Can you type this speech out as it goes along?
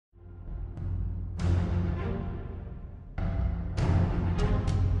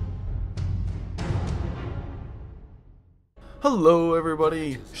Hello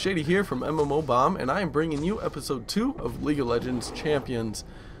everybody, Shadee here from Bomb, and I am bringing you episode 2 of League of Legends Champions.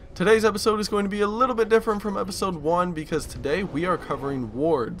 Today's episode is going to be a little bit different from episode 1 because today we are covering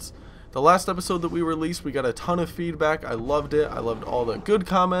wards. The last episode that we released, we got a ton of feedback. I loved it. I loved all the good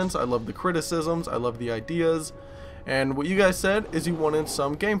comments. I loved the criticisms. I loved the ideas. And what you guys said is you wanted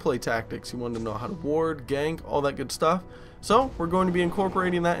some gameplay tactics. You wanted to know how to ward, gank, all that good stuff. So we're going to be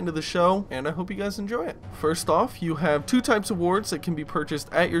incorporating that into the show, and I hope you guys enjoy it. First off, you have two types of wards that can be purchased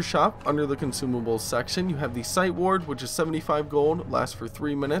at your shop under the consumables section. You have the sight ward, which is 75 gold, lasts for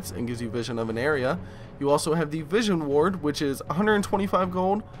 3 minutes and gives you vision of an area. You also have the vision ward, which is 125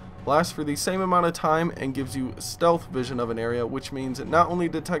 gold, lasts for the same amount of time and gives you stealth vision of an area, which means it not only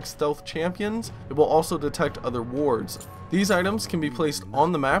detects stealth champions, it will also detect other wards. These items can be placed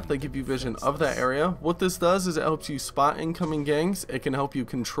on the map that give you vision of that area. What this does is it helps you spot incoming ganks. It can help you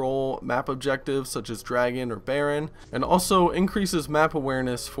control map objectives such as Dragon or Baron, and also increases map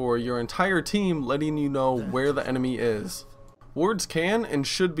awareness for your entire team, letting you know where the enemy is. Wards can and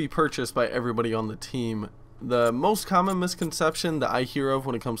should be purchased by everybody on the team. The most common misconception that I hear of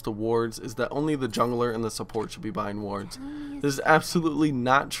when it comes to wards is that only the jungler and the support should be buying wards. This is absolutely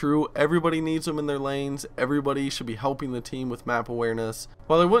not true. Everybody needs them in their lanes. Everybody should be helping the team with map awareness.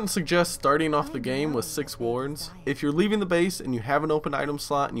 While I wouldn't suggest starting off the game with 6 wards, if you're leaving the base and you have an open item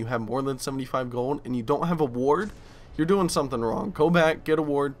slot and you have more than 75 gold and you don't have a ward, you're doing something wrong. Go back, get a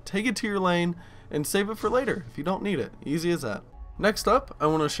ward, take it to your lane, and save it for later if you don't need it. Easy as that. Next up, I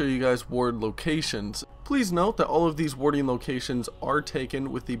want to show you guys ward locations. Please note that all of these warding locations are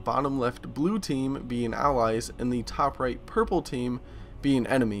taken with the bottom left blue team being allies and the top right purple team being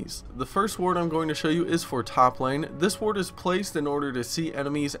enemies. The first ward I'm going to show you is for top lane. This ward is placed in order to see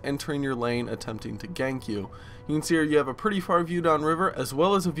enemies entering your lane attempting to gank you. You can see here you have a pretty far view down river as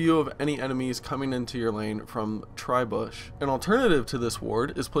well as a view of any enemies coming into your lane from tri-bush. An alternative to this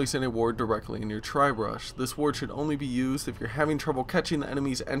ward is placing a ward directly in your tri-brush. This ward should only be used if you're having trouble catching the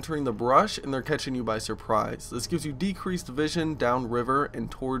enemies entering the brush and they're catching you by surprise. This gives you decreased vision down river and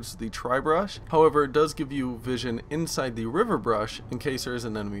towards the tri-brush. However, it does give you vision inside the river brush in case there is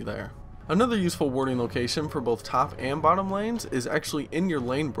an enemy there. Another useful warding location for both top and bottom lanes is actually in your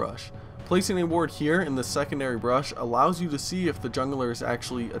lane brush. Placing a ward here in the secondary brush allows you to see if the jungler is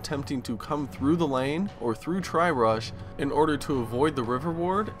actually attempting to come through the lane or through tri-brush in order to avoid the river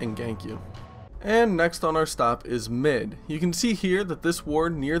ward and gank you. And next on our stop is mid. You can see here that this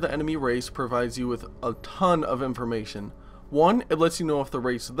ward near the enemy race provides you with a ton of information. 1, it lets you know if the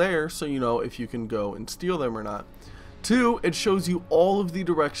race is there, so you know if you can go and steal them or not. 2, it shows you all of the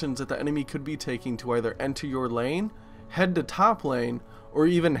directions that the enemy could be taking to either enter your lane, head to top lane, or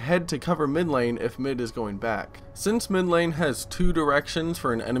even head to cover mid lane if mid is going back. Since mid lane has 2 directions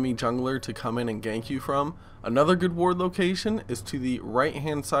for an enemy jungler to come in and gank you from, another good ward location is to the right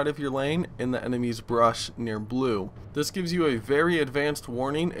hand side of your lane in the enemy's brush near blue. This gives you a very advanced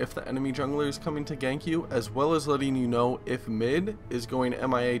warning if the enemy jungler is coming to gank you, as well as letting you know if mid is going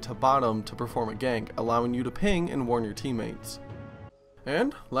MIA to bottom to perform a gank, allowing you to ping and warn your teammates.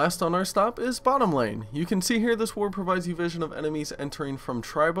 And last on our stop is bottom lane. You can see here this ward provides you vision of enemies entering from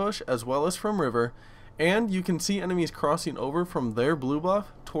tri-bush as well as from river, and you can see enemies crossing over from their blue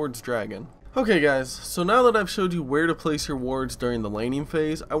buff towards dragon. Okay guys, so now that I've showed you where to place your wards during the laning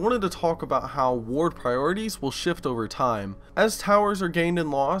phase, I wanted to talk about how ward priorities will shift over time. As towers are gained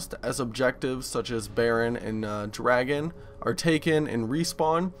and lost, as objectives such as Baron and Dragon are taken and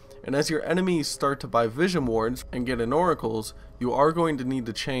respawn, and as your enemies start to buy vision wards and get in oracles, you are going to need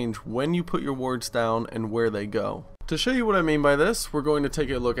to change when you put your wards down and where they go. To show you what I mean by this, we're going to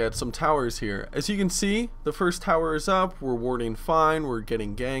take a look at some towers here. As you can see, the first tower is up, we're warding fine, we're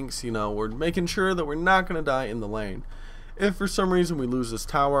getting ganks, we're making sure that we're not going to die in the lane. If for some reason we lose this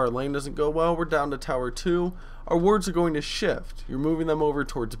tower, our lane doesn't go well, we're down to tower 2, our wards are going to shift. You're moving them over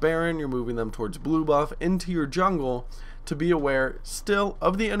towards Baron, you're moving them towards blue buff, into your jungle, to be aware still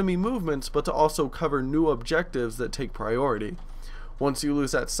of the enemy movements, but to also cover new objectives that take priority. Once you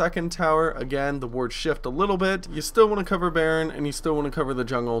lose that second tower, again, the wards shift a little bit. You still want to cover Baron, and you still want to cover the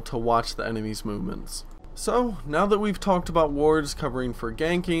jungle to watch the enemy's movements. So, now that we've talked about wards covering for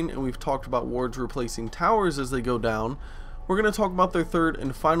ganking, and we've talked about wards replacing towers as they go down, we're going to talk about their third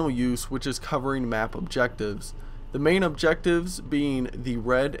and final use, which is covering map objectives. The main objectives being the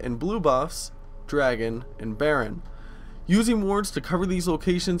red and blue buffs, Dragon, and Baron. Using wards to cover these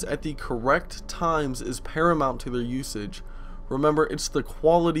locations at the correct times is paramount to their usage. Remember, it's the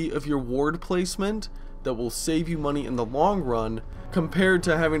quality of your ward placement that will save you money in the long run compared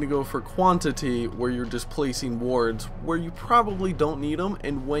to having to go for quantity where you're just placing wards where you probably don't need them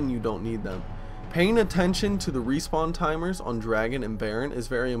and when you don't need them. Paying attention to the respawn timers on Dragon and Baron is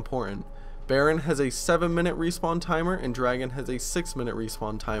very important. Baron has a 7-minute respawn timer and Dragon has a 6-minute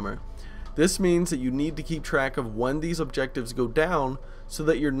respawn timer. This means that you need to keep track of when these objectives go down so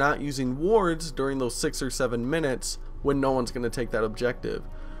that you're not using wards during those 6 or 7 minutes when no one's going to take that objective.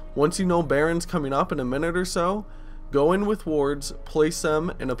 Once you know Baron's coming up in a minute or so, go in with wards, place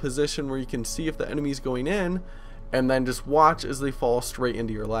them in a position where you can see if the enemy's going in, and then just watch as they fall straight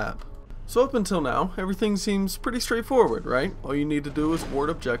into your lap. So up until now, everything seems pretty straightforward, right? All you need to do is ward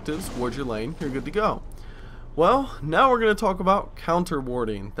objectives, ward your lane, you're good to go. Well, now we're going to talk about counter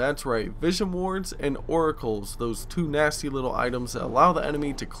warding. That's right, vision wards and oracles, those two nasty little items that allow the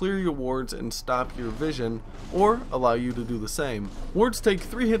enemy to clear your wards and stop your vision, or allow you to do the same. Wards take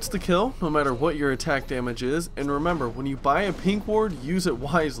 3 hits to kill, no matter what your attack damage is, and remember, when you buy a pink ward, use it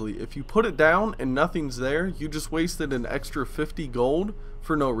wisely. If you put it down and nothing's there, you just wasted an extra 50 gold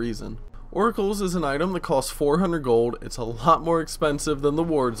for no reason. Oracles is an item that costs 400 gold, it's a lot more expensive than the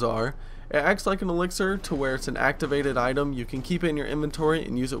wards are. It acts like an elixir to where it's an activated item you can keep in your inventory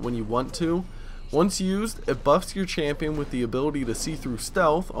and use it when you want to. Once used, it buffs your champion with the ability to see through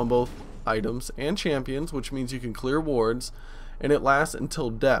stealth on both items and champions, which means you can clear wards, and it lasts until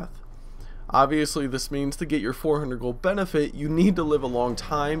death. Obviously this means to get your 400 gold benefit, you need to live a long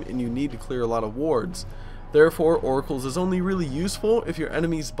time and you need to clear a lot of wards. Therefore, oracles is only really useful if your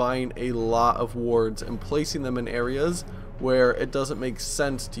enemy's buying a lot of wards and placing them in areas where it doesn't make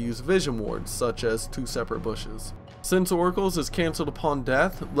sense to use vision wards, such as 2 separate bushes. Since oracles is cancelled upon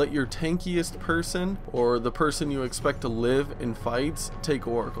death, let your tankiest person, or the person you expect to live in fights, take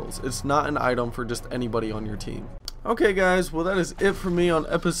oracles. It's not an item for just anybody on your team. Okay guys, well that is it for me on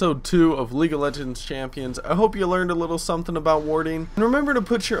episode 2 of League of Legends Champions. I hope you learned a little something about warding. And remember to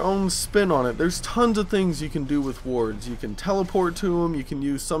put your own spin on it. There's tons of things you can do with wards. You can teleport to them, you can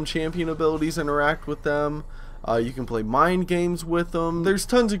use some champion abilities, interact with them. You can play mind games with them. There's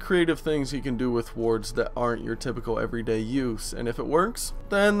tons of creative things you can do with wards that aren't your typical everyday use, and if it works,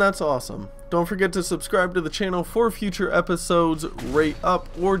 then that's awesome. Don't forget to subscribe to the channel for future episodes. Rate up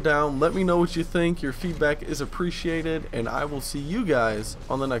or down, let me know what you think. Your feedback is appreciated, and I will see you guys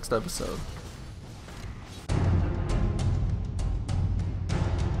on the next episode.